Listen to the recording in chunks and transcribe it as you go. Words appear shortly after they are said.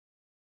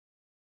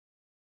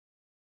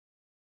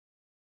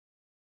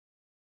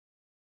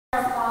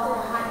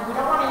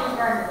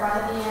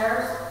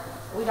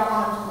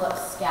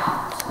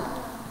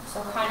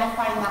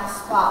find that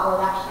spot where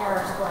that hair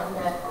is going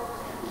to,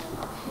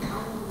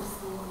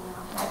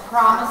 I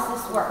promise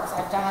this works.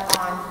 I've done it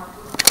on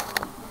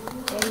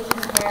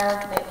Asian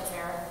hair, thick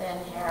hair, thin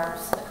hair,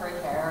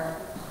 slippery hair,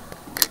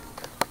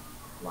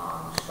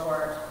 long,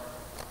 short.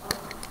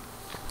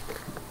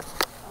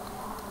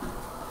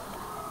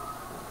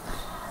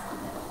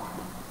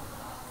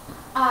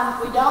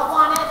 We don't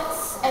want it,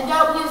 and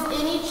don't use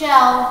any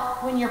gel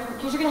when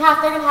because they're gonna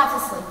have to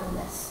sleep in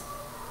this.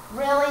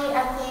 Really,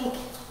 I think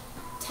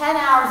 10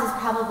 hours is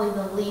probably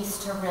the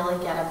least to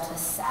really get them to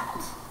set.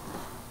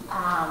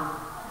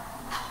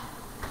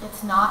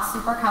 It's not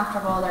super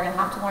comfortable. They're gonna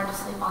have to learn to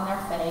sleep on their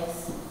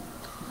face,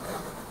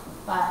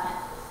 but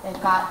they're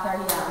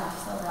young,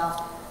 so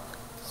they'll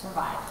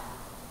survive.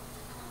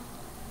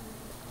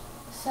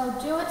 So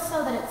do it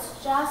so that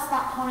it's just,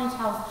 that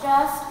ponytail's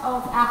just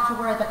after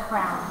where the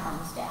crown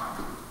comes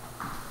down.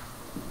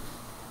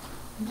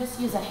 And just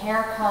use a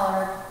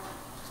hair-colored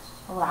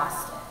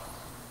elastic.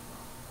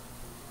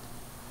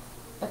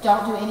 But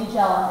don't do any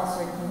gel on this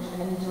or anything. You're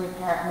going to need to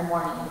repair it in the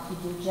morning. And if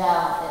you do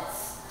gel,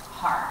 it's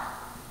hard.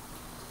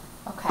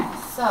 Okay,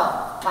 so,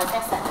 like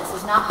I said, this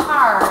is not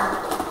hard.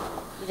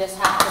 You just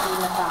have to be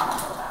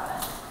methodical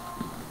about it.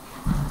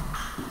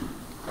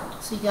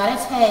 So you got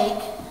to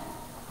take,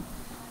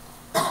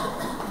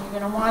 you're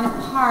going to want to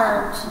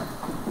part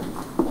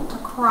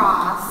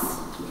across.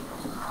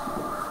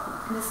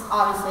 And this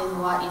obviously is a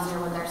lot easier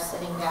when they're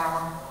sitting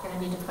down. You're going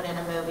to need to put in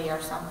a movie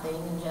or something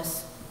and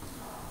just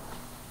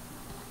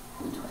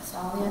twist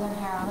all the other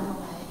hair out of the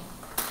way.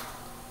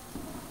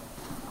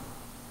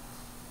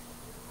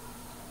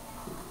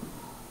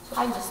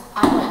 I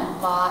went and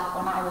bought,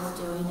 when I was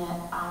doing it,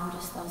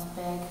 just those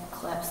big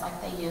clips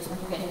like they use when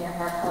you're getting your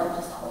hair colored,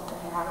 just to hold the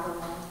hair out of the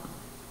way.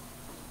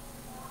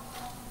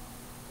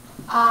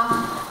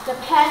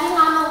 Depending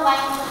on the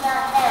length of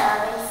their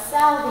hair, they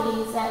sell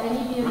these at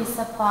any beauty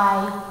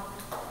supply,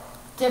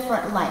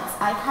 different lengths.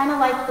 I kind of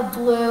like the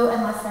blue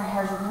unless their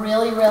hair is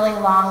really, really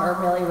long or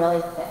really,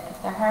 really thick.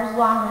 If their hair is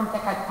long and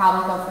thick, I'd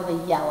probably go for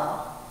the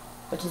yellow,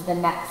 which is the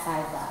next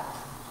size up.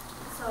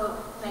 So,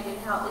 Megan,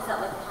 is that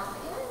like a half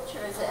inch,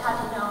 or is it, how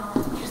do you know?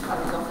 You just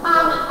probably go for the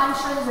I'm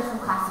sure these are from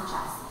Classy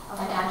Chassis.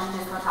 Okay. And Angie,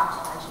 just go talk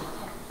to her,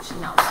 she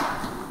knows.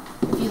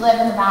 If you live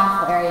in the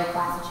Bountiful area,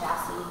 Classy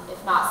Chassis. If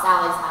not,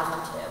 Sally's has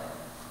them too.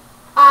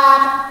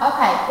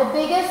 Okay, the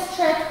biggest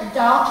trick,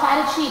 don't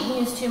try to cheat and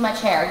use too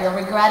much hair. You'll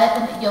regret it.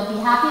 You'll be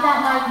happy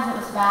that night because it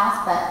was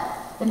fast,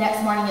 but the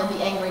next morning you'll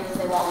be angry because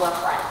they won't look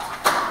right.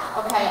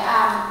 Okay,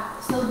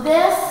 so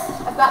this,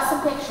 I've got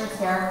some pictures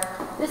here.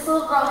 This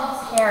little girl's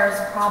hair is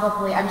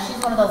probably, she's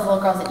one of those little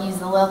girls that use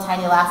the little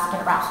tiny elastic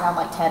and it wraps around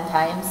like 10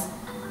 times.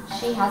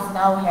 She has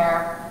no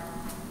hair,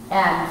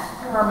 and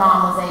her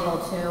mom was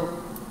able to.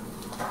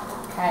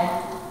 Okay.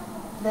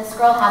 This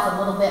girl has a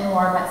little bit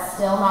more, but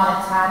still not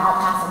a ton. I'll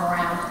pass them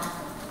around.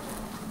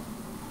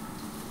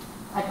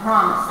 I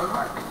promise they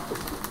work.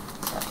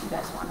 So if you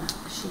guys want to,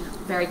 she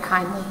very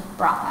kindly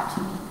brought that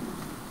to me.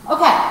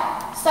 Okay,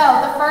 so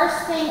the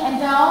first thing, and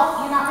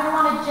you're not going to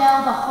want to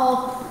gel the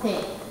whole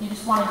thing. You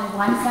just want to do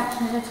one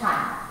section at a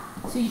time.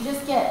 So you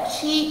just get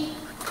cheap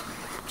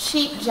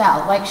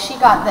gel. Like she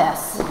got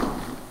this.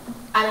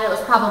 It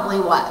was probably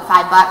what,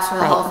 $5 for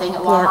the whole thing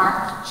at Walmart.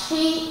 Yeah.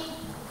 Cheap.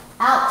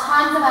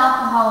 Tons of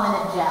alcohol in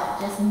it gel,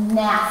 just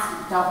nasty.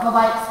 Don't go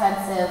buy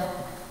expensive,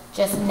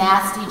 just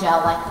nasty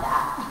gel like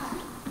that.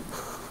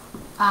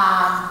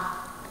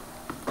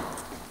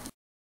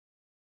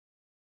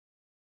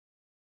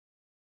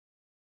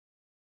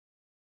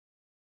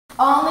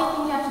 Only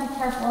thing you have to be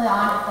careful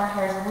on if their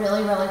hair is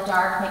really, really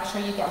dark, make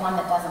sure you get one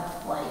that doesn't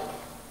flake,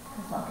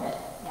 because they'll get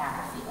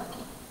atrophy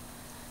looking.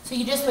 So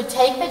you just would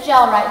take the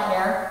gel right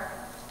here,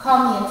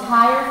 comb the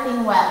entire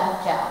thing wet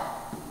with gel.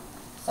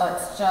 So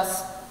it's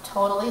just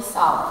totally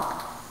solid.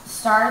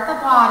 Start at the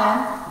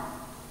bottom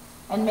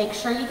and make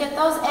sure you get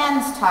those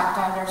ends tucked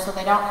under so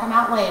they don't come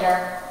out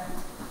later.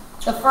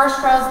 The first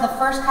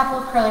couple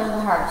of curlers are the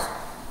hardest.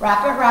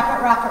 Wrap it, wrap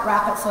it, wrap it,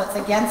 wrap it so it's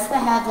against the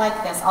head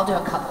like this. I'll do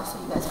a couple so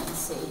you guys can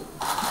see.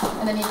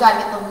 And then you've got to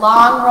get the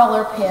long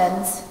roller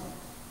pins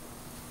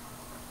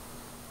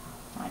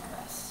like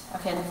this.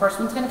 Okay, the first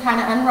one's going to kind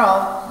of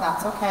unroll.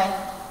 That's okay.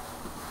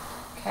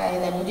 Okay,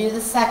 then you do the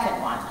second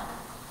one.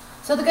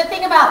 So the good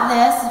thing about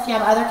this, if you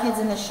have other kids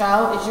in the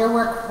show, is your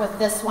work with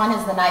this one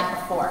is the night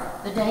before.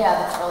 The day of,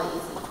 it's really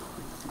easy.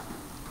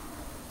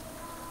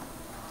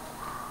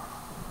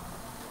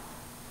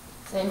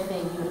 Same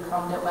thing, you would have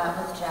combed it wet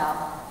with gel.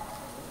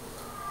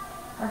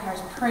 Her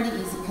hair's pretty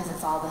easy because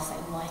it's all the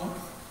same length.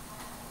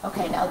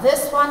 Okay, now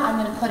this one, I'm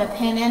going to put a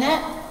pin in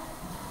it,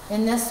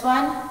 in this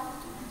one.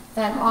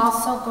 Then I'm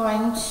also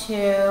going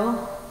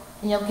to,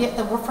 and you'll get,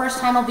 the first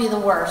time will be the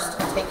worst.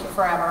 It'll take you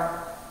forever.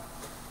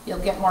 You'll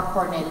get more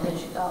coordinated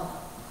as you go.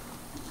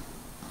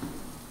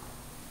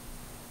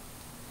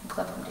 And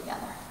clip them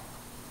together.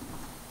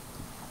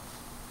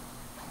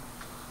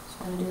 So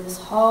I'm going to do this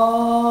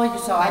whole,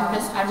 so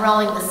I'm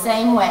rolling the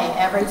same way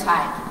every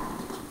time.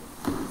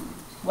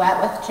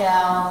 Wet with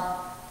gel.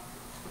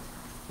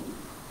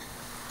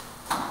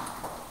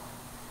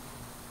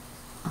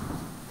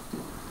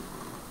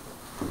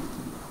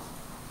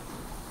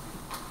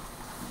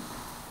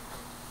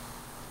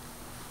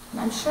 And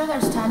I'm sure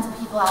there's tons of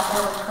people out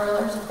there with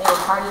curlers if they were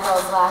party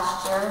girls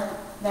last year.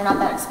 They're not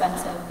that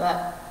expensive,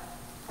 but.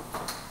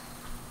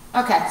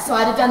 Okay, so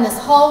I'd have done this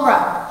whole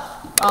row,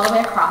 all the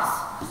way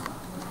across.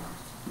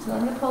 So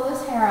I'm going to pull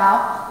this hair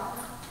out.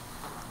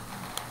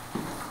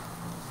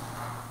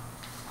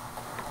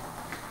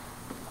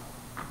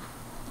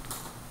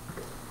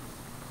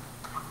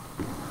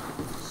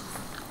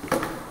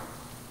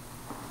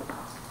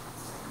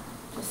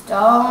 Just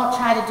don't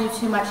try to do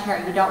too much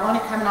hair. You don't want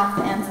it coming off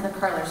the ends of the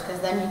curlers because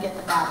then you get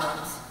the bad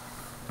ones.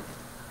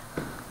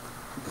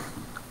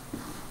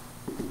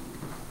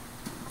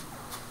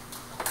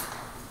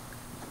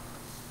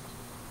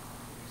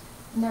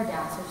 And they're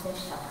dancers, they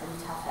should have pretty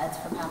tough heads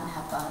from having to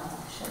have buns. It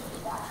shouldn't be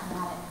that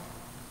traumatic.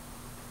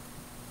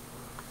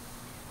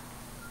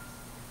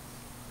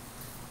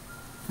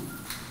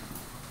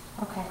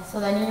 Okay, so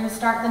then you're going to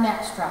start the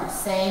next row.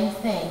 Same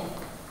thing.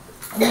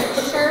 And make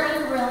sure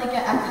you really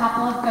get a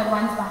couple of good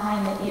ones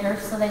behind the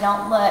ears so they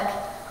don't want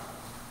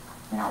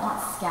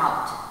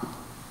scalped.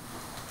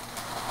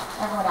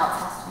 Everyone else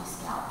has to be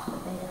scalped,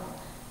 but they don't.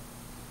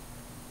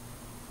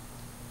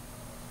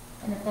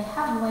 And if they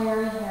have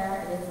wiry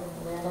hair, it is a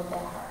little bit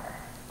harder,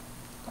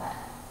 but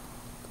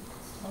you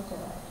can still do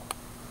it.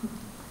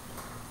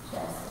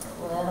 Just a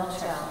little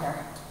trickier.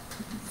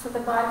 So the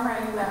bottom, are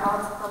you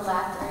out to the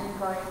left, or are you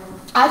going?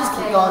 I just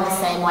keep going the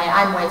same way.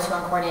 I'm way too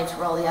uncoordinated to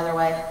roll the other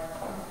way.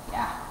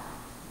 Yeah.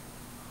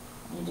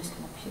 And you're just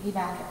going to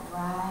piggyback it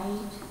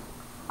right.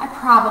 I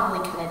probably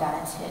could have done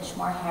a titch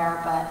more hair,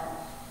 but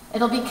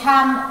it'll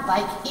become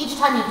like each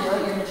time you do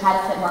it, you're going to try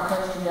to fit more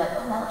curls. You're like,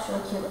 oh, that looks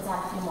really cute. Let's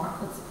add a few more.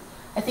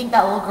 I think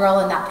that little girl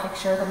in that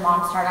picture, the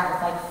mom started out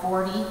with like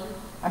 40,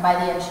 and by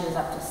the end she was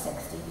up to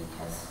 60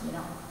 because, you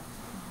know,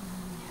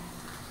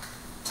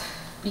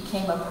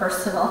 became a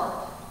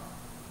personal.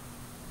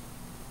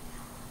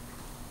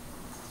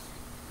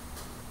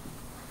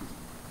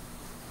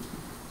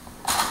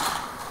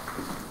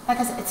 Like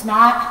I said, it's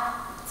not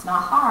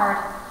hard,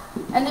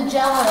 and the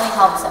gel really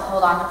helps it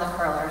hold on to the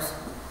curlers.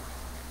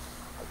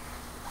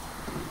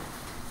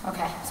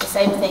 Okay, so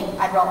same thing.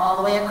 I'd roll all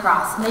the way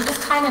across, and they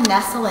just kind of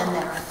nestle in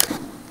there.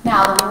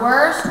 Now, the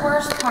worst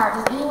part,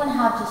 does anyone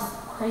have just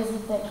crazy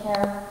thick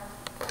hair?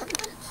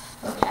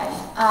 Okay,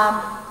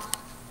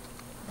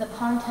 the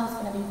ponytail's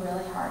going to be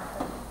really hard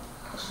for you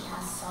because she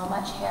has so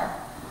much hair.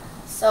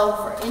 So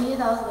for any of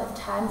those with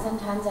tons and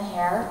tons of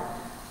hair,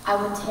 I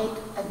would take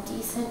a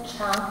decent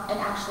chunk and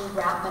actually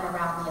wrap it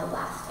around the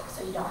elastic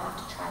so you don't have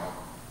to try to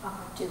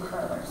do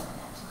curlers in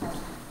it. Okay.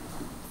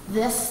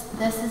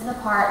 This is the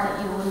part that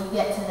when you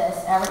get to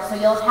this, so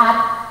you'll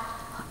have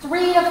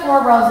 3 to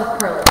 4 rows of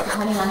curlers,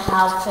 depending on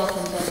how thick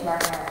and big your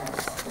hair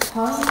is. The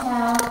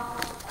ponytail,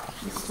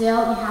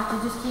 you have to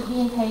just keep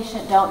being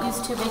patient. Don't use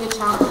too big a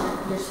chunk.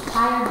 You're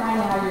tired by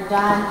now, you're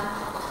done.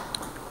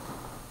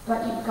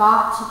 But you've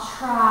got to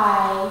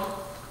try,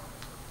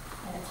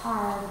 and it's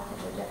hard because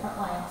they're different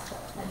lengths,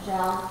 but the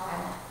gel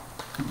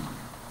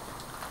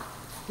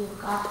you've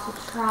got to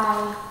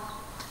try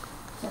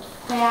to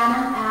fan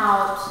them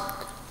out.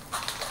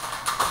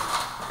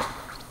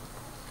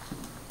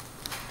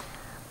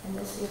 And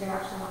this you're going to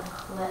actually want to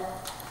clip.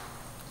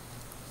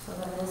 So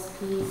then this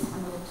piece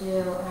I'm going to do,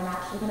 and I'm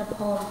actually going to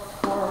pull them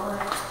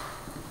forward.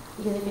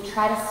 Because if you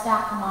try to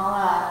stack them all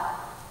up,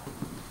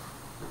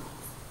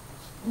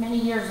 many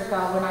years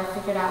ago when I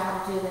figured out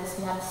how to do this,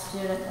 we had a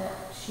student that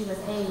she was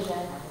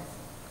Asian,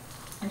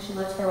 and she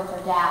lived here with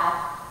her dad.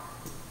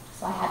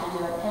 So I had to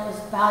do it. And it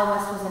was, Valley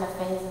West was in a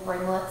phase of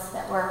ringlets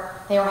they were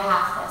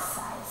half this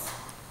size.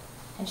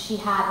 And she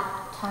had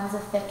tons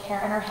of thick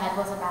hair, and her head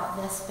was about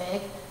this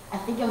big. I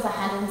think it was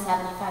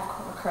 175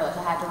 curlers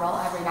I had to roll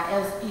every night.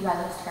 You guys,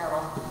 it was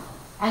terrible.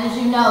 And as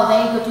you know,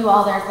 they would do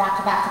all theirs back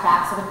to back to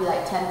back, so it would be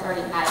like 10:30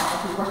 at night.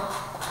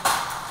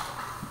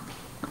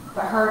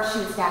 But she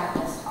was down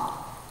this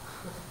tall.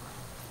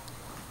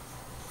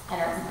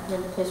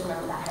 And please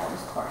remember that hair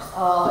was coarse.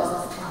 Oh, it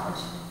was a challenge.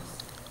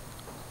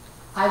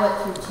 I went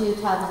through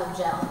 2 tons of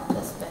gel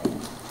this big. Did you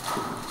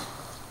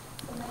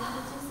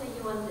say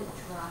you wanted it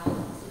dry? So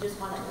you just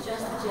want it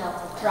just gel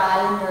to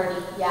Dry and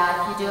dirty. Yeah,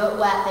 if you do it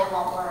wet, they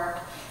won't work.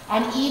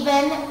 And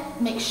even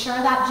make sure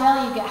that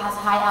gel you get has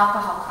high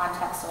alcohol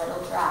content so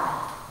it'll dry.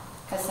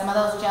 Because some of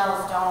those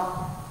gels don't,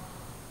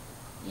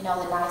 you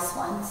know, the nice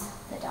ones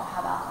that don't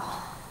have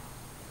alcohol.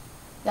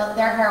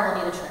 Their hair will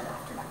need a trim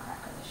after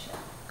Nutcracker this year.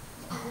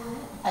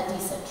 A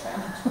decent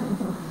trim.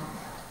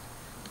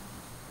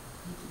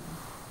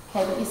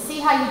 Okay, but you see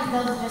how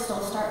those just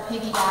will start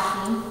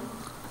piggybacking.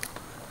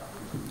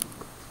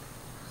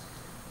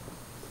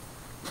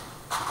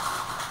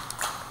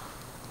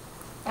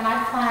 And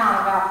I plan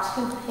on about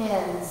 2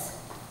 pins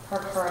per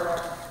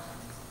curler.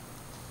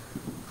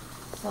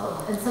 So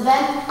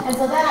then I would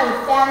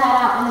fan that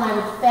out, and then I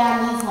would fan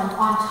these ones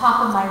on top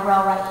of my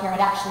row right here. I'd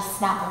actually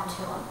snap them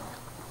to them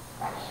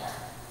right here.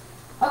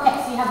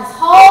 Okay, so you have this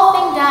whole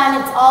thing done.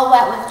 It's all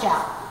wet with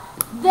gel.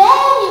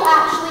 Then you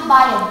actually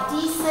buy a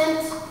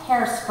decent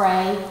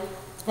hairspray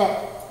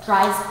that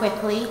dries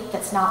quickly,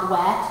 that's not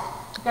wet.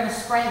 You're going to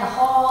spray the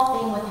whole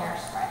thing with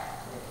hairspray.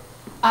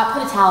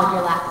 Put a towel in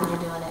your lap when you're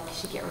doing it,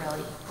 because you get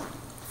really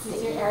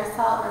Use your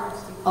aerosol or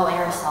just Oh,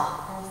 aerosol.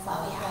 Aerosol.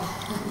 Oh, yeah.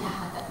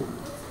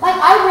 Like,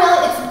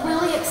 it's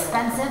really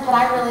expensive, but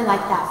I really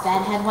like that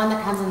bedhead one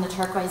that comes in the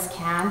turquoise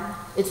can.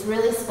 It's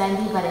really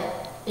spendy, but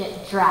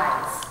it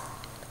dries.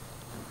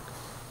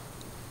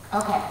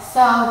 Okay,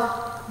 so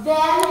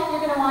then you're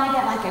going to want to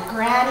get like a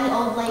granny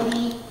old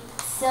lady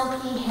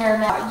silky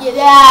hairnet.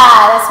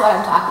 Yeah, that's what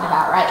I'm talking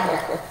about right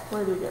here.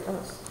 Where do you get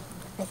those?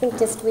 I think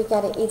just we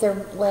got it either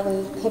when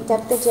we picked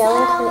up the gel.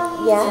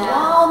 Sally's, Yeah.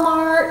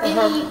 Walmart,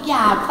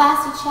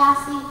 Classy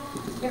Chassis.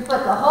 You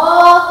put the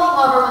whole thing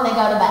over when they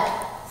go to bed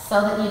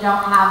so that you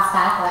don't have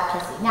static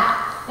electricity.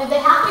 Now, if they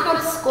have to go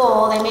to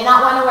school, they may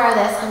not want to wear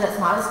this because it's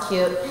not as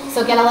cute.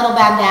 So get a little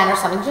bandana or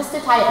something just to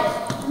tie it.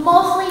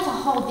 Mostly to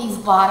hold these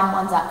bottom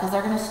ones up because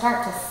they're going to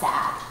start to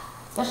sag.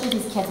 Especially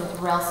these kids with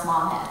real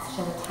small heads.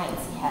 She has a tiny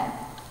head.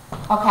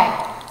 Okay,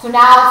 so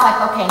now it's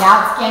like, okay,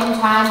 now it's game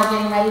time. We're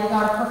getting ready to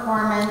go to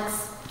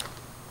performance.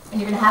 And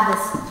you're going to have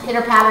this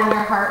pitter-patter in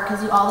your heart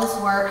because you do all this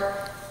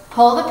work.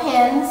 Pull the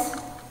pins.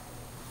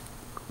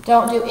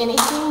 Don't do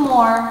anything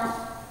more.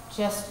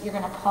 Just, you're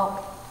going to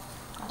pull.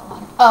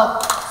 Oh,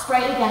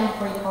 spray it again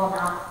before you pull them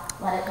out.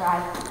 Let it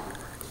dry.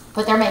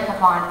 Put their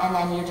makeup on, and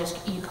then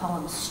you pull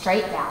them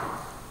straight down.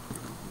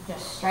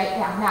 Just straight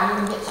down. Now you're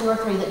going to get 2 or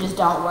 3 that just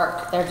don't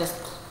work. They're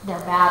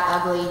bad,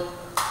 ugly,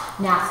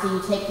 nasty.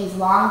 You take these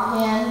long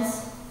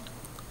pins.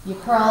 You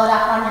curl it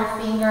up on your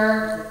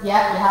finger.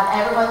 Yep, you have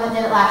everyone that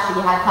did it last year.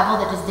 You had a couple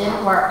that just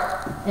didn't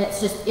work, and it's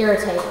just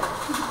irritating.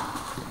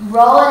 You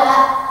roll it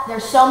up.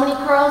 There's so many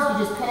curls,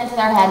 you just pin it to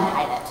their head and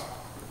hide it.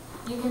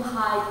 You can even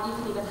hide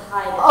it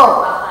behind.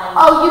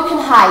 Oh, you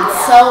can hide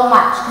so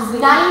much, because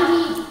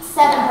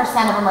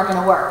 97% of them are going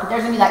to work. But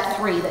there's going to be like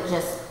 3 that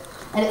just,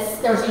 and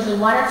there's usually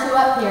 1 or 2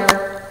 up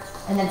here,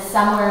 and then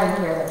somewhere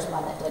in here there's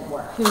one that didn't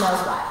work. Who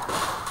knows why?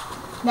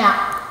 Now,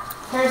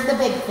 here's the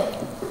big thing.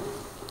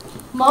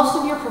 Most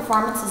of your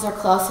performances are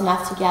close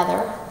enough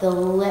together. The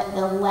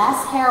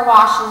less hair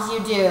washes you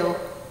do,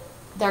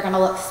 they're going to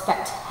look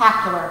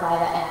spectacular by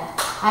the end.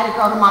 I had a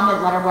girl, her mom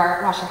didn't let her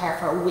wash her hair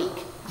for a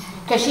week.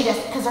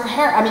 Because her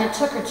hair, it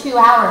took her 2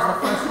 hours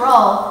the first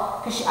roll.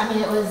 Because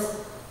it was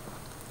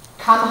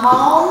come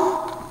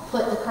home,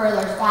 put the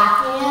curlers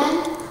back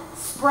in,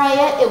 spray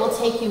it. It will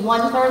take you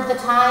 1/3 the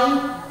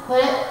time.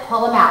 Put it,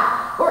 pull them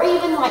out. Or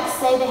even like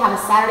say they have a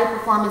Saturday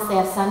performance, they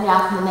have Sunday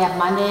off, and then they have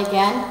Monday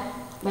again.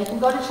 Make them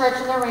go to church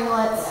in their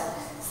ringlets.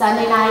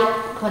 Sunday night,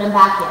 put them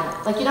back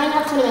in. Like you don't even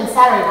have to put them in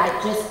Saturday night,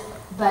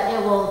 but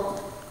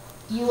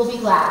you will be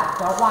glad.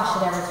 Don't wash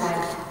it every time.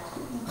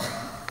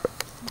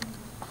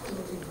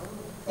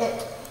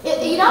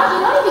 You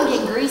don't even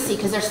get greasy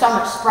because there's so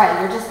much spray.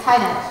 You're just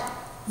kind of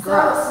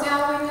gross. So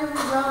now when you're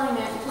rolling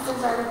it, because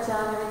there's already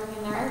gel and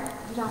everything in there,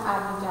 you don't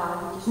add any gel.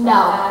 You just roll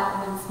that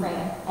and then spray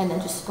it. And then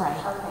just spray.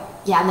 Okay.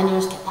 Yeah, and then you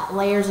just get that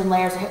layers and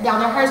layers of hair. Now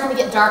their hair's going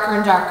to get darker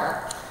and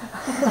darker.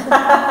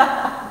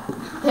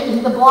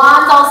 The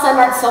blondes all of a sudden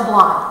aren't so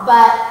blonde,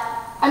 but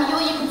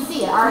you can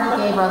see it. I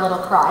already gave her a little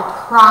curl. I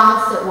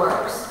promise it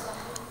works.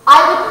 I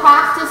would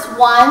practice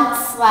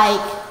once,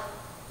 like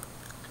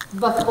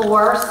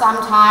before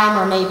sometime,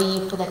 or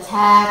maybe for the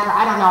tech, or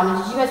I don't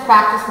know. Did you guys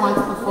practice once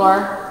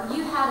before?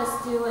 You had us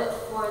do it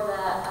for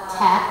the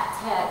tech,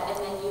 and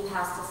then you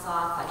passed us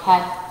off. Okay,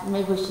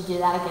 maybe we should do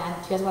that again.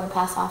 Do you guys want to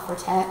pass off for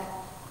tech?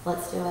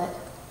 Let's do it.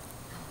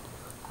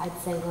 I'd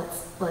say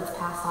let's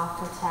pass off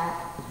for tech.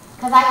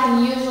 Because I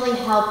can usually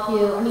help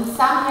you.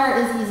 Some hair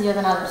is easier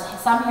than others.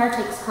 Some hair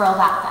takes curl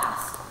that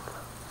fast.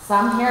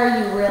 Some hair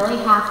you really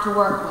have to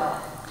work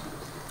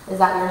with. Is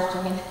that yours,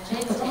 Jane?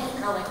 Jane's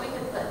curling. We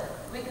could put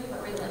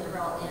ringlet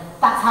curl in.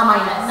 That's how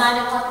mine is.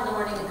 9 o'clock in the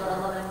morning and go to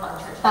 11 o'clock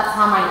church. That's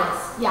how mine is.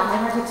 Yeah, my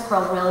hair takes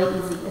curl really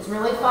easy. It's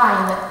really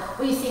fine,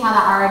 but you see how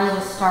that already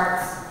just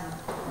starts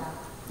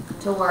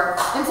to work.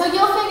 And so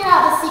you'll figure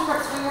out the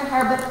secrets for your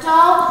hair, but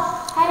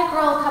don't. I had a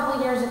girl a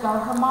couple years ago,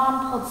 her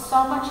mom pulled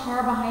so much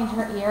hair behind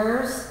her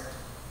ears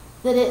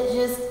that it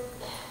just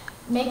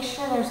makes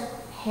sure there's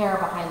hair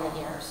behind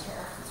the ears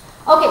here.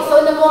 Okay, so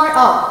in the morning,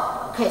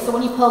 so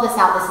when you pull this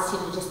out, this is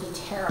going to just be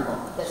terrible,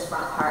 this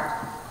front part.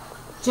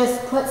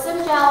 Just put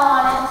some gel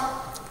on it,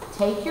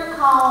 take your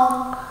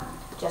comb,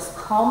 just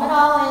comb it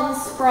all in,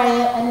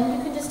 spray it, and then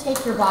you can just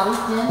take your bobby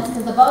pins,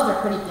 because the bows are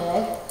pretty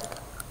big,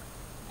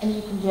 and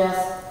you can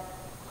just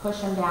push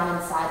them down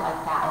inside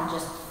like that and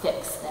just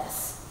fix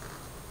this.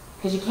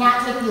 Because you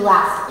can't take the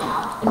elastic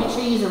out. And make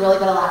sure you use a really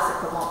good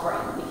elastic that won't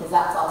break, because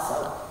that's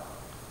also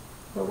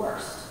the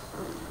worst.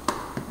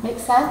 Make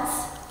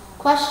sense?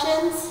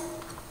 Questions?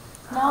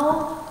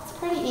 No? It's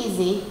pretty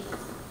easy.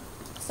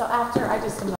 So after I just